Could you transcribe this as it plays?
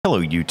Hello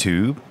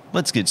YouTube,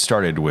 let's get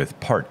started with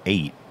part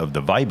 8 of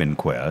the Vibin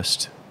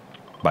Quest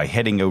by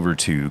heading over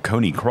to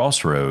Coney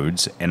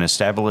Crossroads and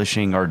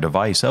establishing our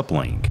device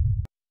uplink.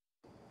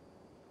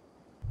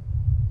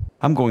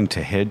 I'm going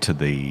to head to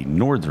the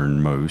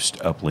northernmost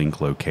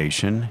uplink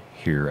location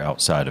here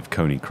outside of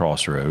Coney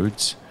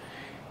Crossroads,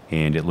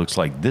 and it looks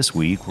like this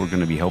week we're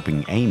going to be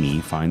helping Amy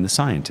find the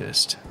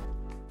scientist.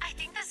 I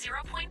think the 0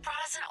 point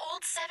brought us an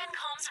old 7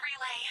 comms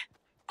relay.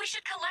 We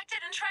should collect it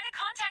and try to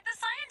contact the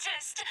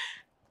scientist.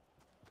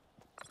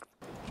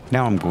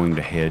 Now I'm going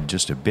to head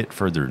just a bit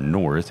further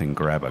north and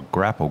grab a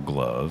grapple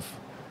glove.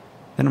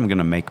 Then I'm going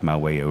to make my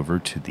way over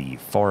to the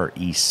far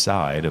east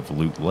side of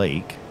Loot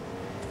Lake.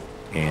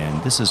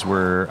 And this is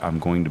where I'm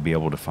going to be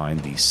able to find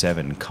the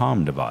 7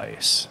 comm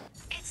device.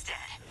 It's dead,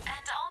 and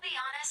I'll be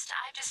honest,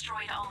 I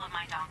destroyed all of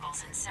my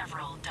dongles in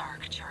several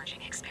dark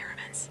charging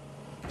experiments.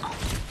 Oh,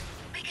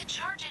 we could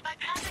charge it by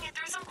passing it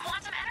through some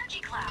quantum energy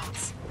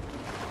clouds.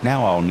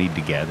 Now I'll need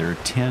to gather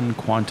 10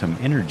 quantum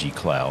energy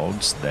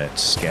clouds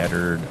that's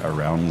scattered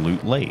around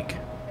Loot Lake.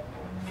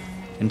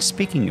 And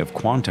speaking of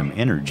quantum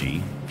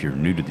energy, if you're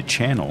new to the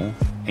channel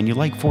and you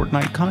like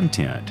Fortnite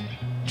content,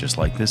 just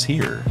like this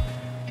here,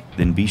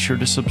 then be sure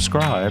to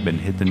subscribe and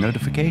hit the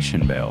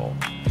notification bell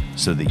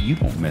so that you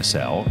don't miss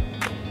out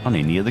on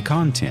any of the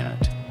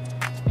content.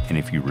 And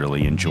if you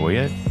really enjoy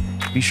it,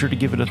 be sure to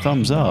give it a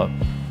thumbs up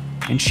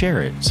and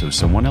share it so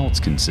someone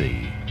else can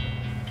see.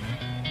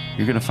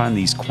 You're going to find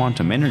these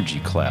quantum energy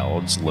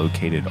clouds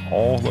located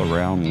all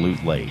around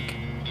Loot Lake,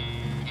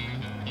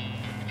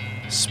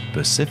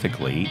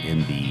 specifically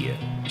in the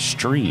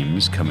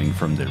streams coming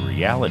from the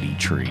reality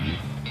tree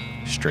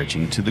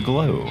stretching to the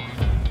glow.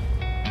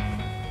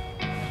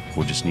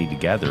 We'll just need to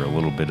gather a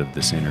little bit of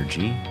this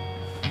energy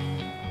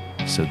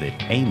so that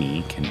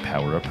Amy can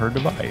power up her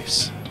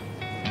device.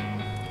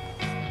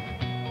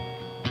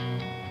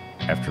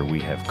 After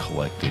we have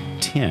collected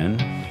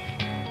 10,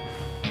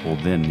 we'll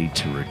then need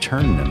to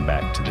return them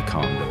back to the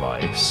comm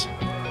device.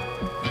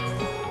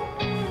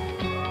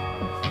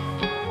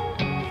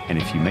 And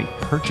if you make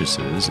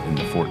purchases in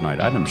the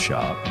Fortnite item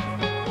shop,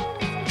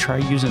 try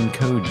using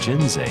code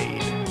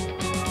Genxade.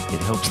 It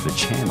helps the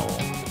channel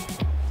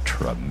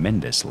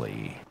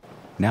tremendously.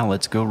 Now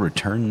let's go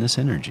return this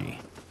energy.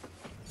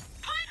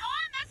 Put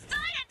on the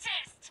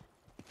scientist!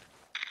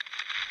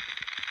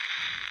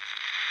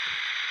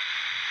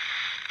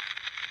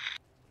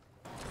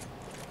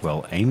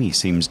 Well, Amy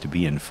seems to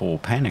be in full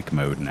panic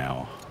mode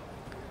now.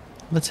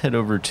 Let's head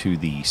over to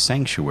the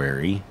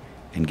sanctuary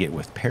and get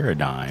with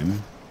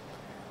Paradigm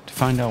to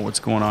find out what's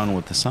going on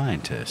with the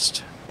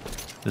scientist.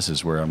 This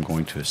is where I'm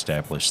going to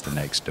establish the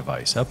next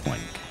device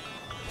uplink.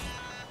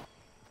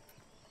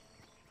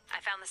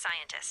 I found the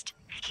scientist.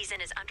 He's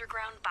in his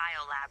underground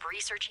biolab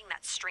researching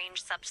that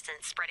strange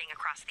substance spreading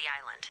across the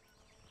island.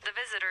 The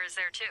visitor is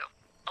there too,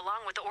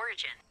 along with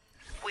Origin.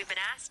 We've been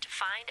asked to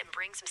find and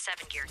bring some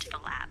 7 gear to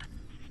the lab.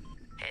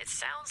 It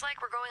sounds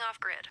like we're going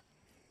off-grid.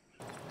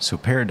 So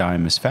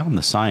Paradigm has found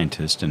the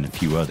scientist and a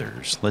few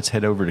others. Let's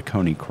head over to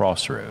Coney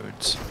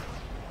Crossroads.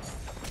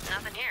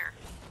 Nothing here.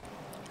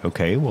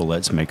 Okay, well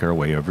let's make our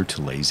way over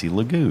to Lazy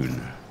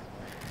Lagoon.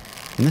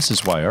 And this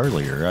is why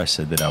earlier I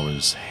said that I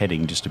was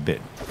heading just a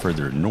bit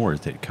further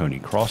north at Coney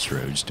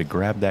Crossroads to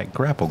grab that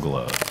grapple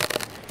glove.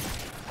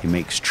 It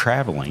makes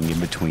traveling in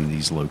between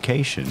these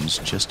locations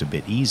just a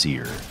bit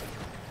easier,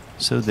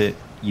 so that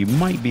you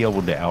might be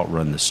able to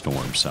outrun the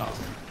storm some.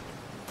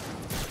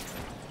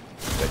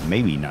 But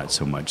maybe not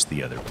so much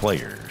the other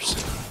players.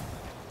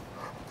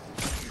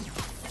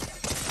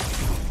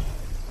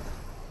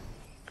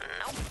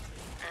 Nope,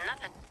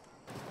 nothing.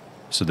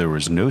 So there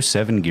was no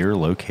 7 gear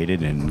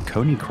located in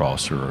Coney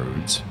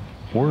Crossroads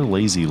or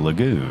Lazy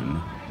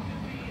Lagoon.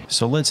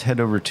 So let's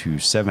head over to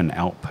 7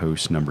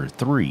 Outpost number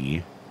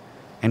 3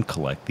 and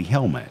collect the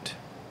helmet.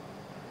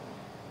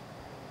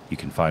 You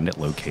can find it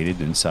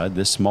located inside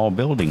this small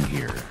building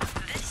here.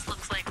 This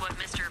looks like what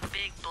Mr.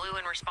 Big Blue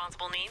and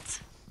Responsible needs.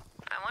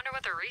 I wonder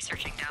what they're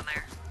researching down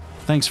there.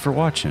 Thanks for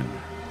watching,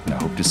 and I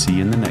hope to see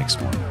you in the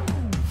next one.